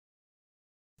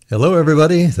Hello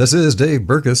everybody, this is Dave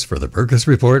Berkus for the Berkus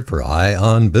Report for Eye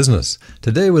on Business.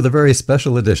 Today with a very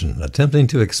special edition, attempting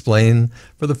to explain,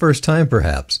 for the first time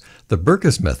perhaps, the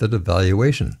Berkus method of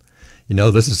valuation. You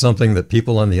know, this is something that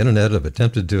people on the internet have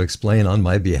attempted to explain on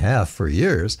my behalf for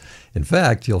years. In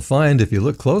fact, you'll find if you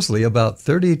look closely, about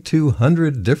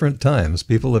 3,200 different times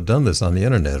people have done this on the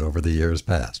internet over the years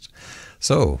past.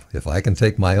 So, if I can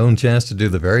take my own chance to do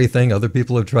the very thing other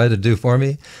people have tried to do for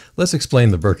me, let's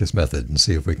explain the Berkus method and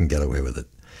see if we can get away with it.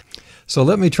 So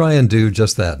let me try and do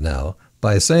just that now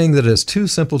by saying that it's too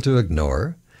simple to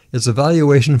ignore. It's a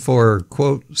valuation for,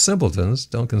 quote, simpletons.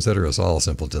 Don't consider us all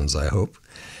simpletons, I hope.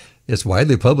 It's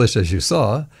widely published, as you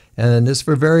saw, and it's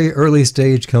for very early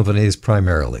stage companies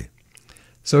primarily.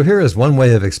 So here is one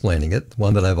way of explaining it,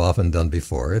 one that I've often done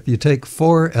before. If you take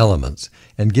 4 elements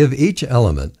and give each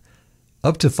element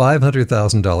up to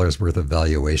 $500,000 worth of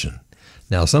valuation.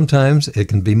 Now, sometimes it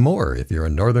can be more. If you're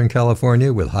in Northern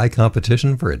California with high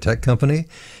competition for a tech company,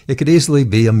 it could easily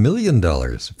be $1 million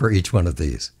for each one of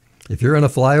these. If you're in a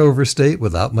flyover state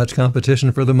without much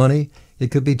competition for the money,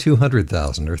 it could be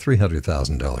 $200,000 or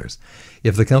 $300,000.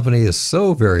 If the company is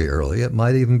so very early, it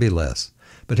might even be less.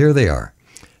 But here they are.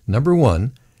 Number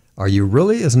 1, are you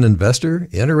really, as an investor,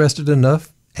 interested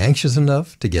enough, anxious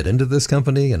enough to get into this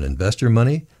company and invest your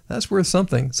money? That's worth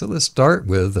something. So let's start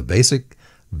with a basic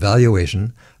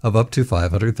valuation of up to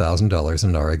 $500,000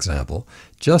 in our example,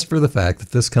 just for the fact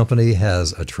that this company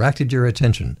has attracted your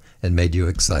attention and made you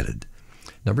excited.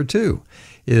 Number 2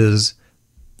 is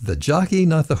the jockey,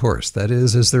 not the horse. That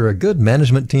is there a good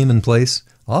management team in place?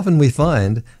 Often we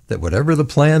find that whatever the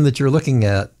plan that you're looking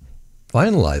at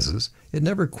finalizes, it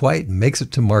never quite makes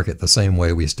it to market the same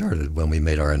way we started when we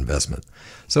made our investment.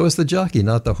 So it's the jockey,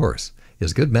 not the horse.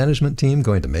 Is a good management team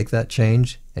going to make that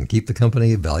change and keep the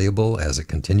company valuable as it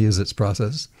continues its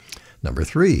process? Number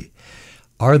 3,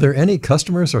 are there any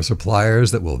customers or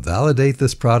suppliers that will validate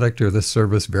this product or this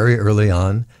service very early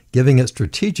on, giving it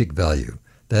strategic value?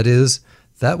 That is,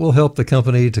 that will help the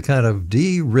company to kind of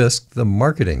de-risk the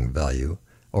marketing value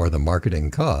or the marketing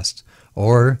costs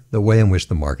or the way in which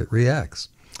the market reacts.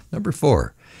 Number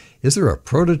 4, is there a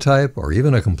prototype or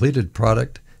even a completed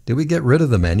product? Do we get rid of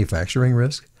the manufacturing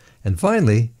risk? And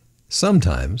finally,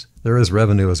 sometimes there is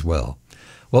revenue as well.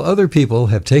 Well, other people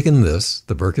have taken this,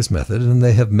 the Berkus method, and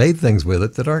they have made things with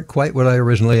it that aren't quite what I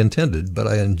originally intended, but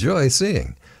I enjoy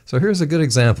seeing. So here's a good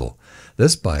example.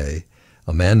 This by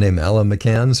a man named Alan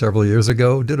McCann several years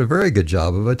ago did a very good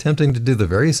job of attempting to do the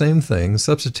very same thing,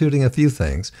 substituting a few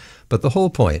things, but the whole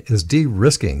point is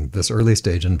de-risking this early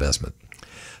stage investment.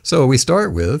 So we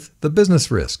start with the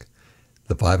business risk.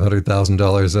 The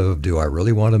 $500,000 of, do I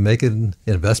really want to make an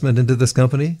investment into this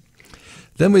company?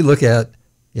 Then we look at,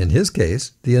 in his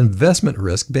case, the investment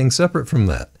risk being separate from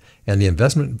that. And the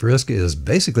investment risk is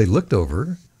basically looked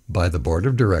over by the board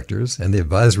of directors and the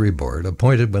advisory board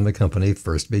appointed when the company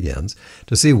first begins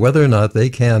to see whether or not they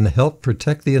can help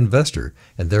protect the investor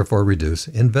and therefore reduce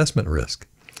investment risk.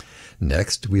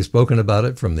 Next, we've spoken about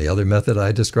it from the other method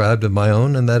I described of my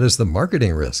own, and that is the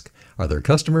marketing risk. Are there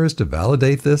customers to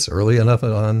validate this early enough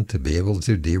on to be able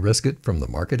to de-risk it from the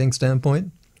marketing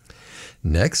standpoint?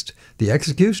 Next, the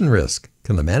execution risk.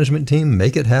 Can the management team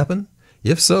make it happen?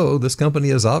 If so, this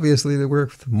company is obviously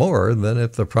worth more than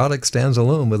if the product stands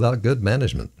alone without good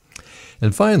management.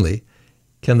 And finally,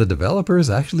 can the developers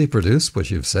actually produce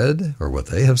what you've said or what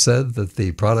they have said that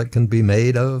the product can be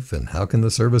made of, and how can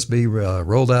the service be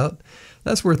rolled out?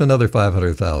 That's worth another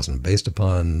 $500,000 based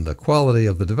upon the quality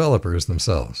of the developers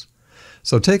themselves.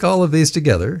 So take all of these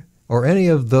together, or any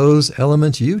of those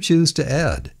elements you choose to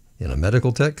add. In a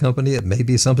medical tech company, it may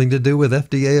be something to do with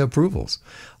FDA approvals.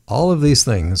 All of these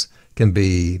things can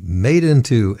be made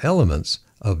into elements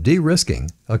of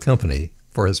de-risking a company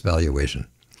for its valuation.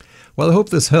 Well, I hope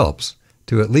this helps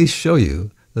to at least show you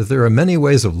that there are many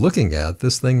ways of looking at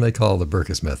this thing they call the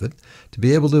Berkus method to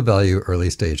be able to value early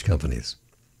stage companies.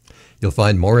 You'll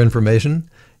find more information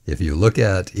if you look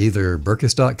at either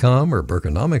Berkus.com or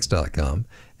Berkonomics.com,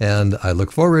 and I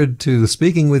look forward to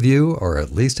speaking with you, or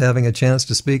at least having a chance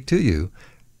to speak to you,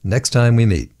 next time we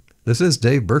meet. This is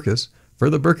Dave Berkus for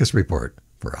the Berkus Report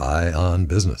for Eye on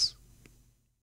Business.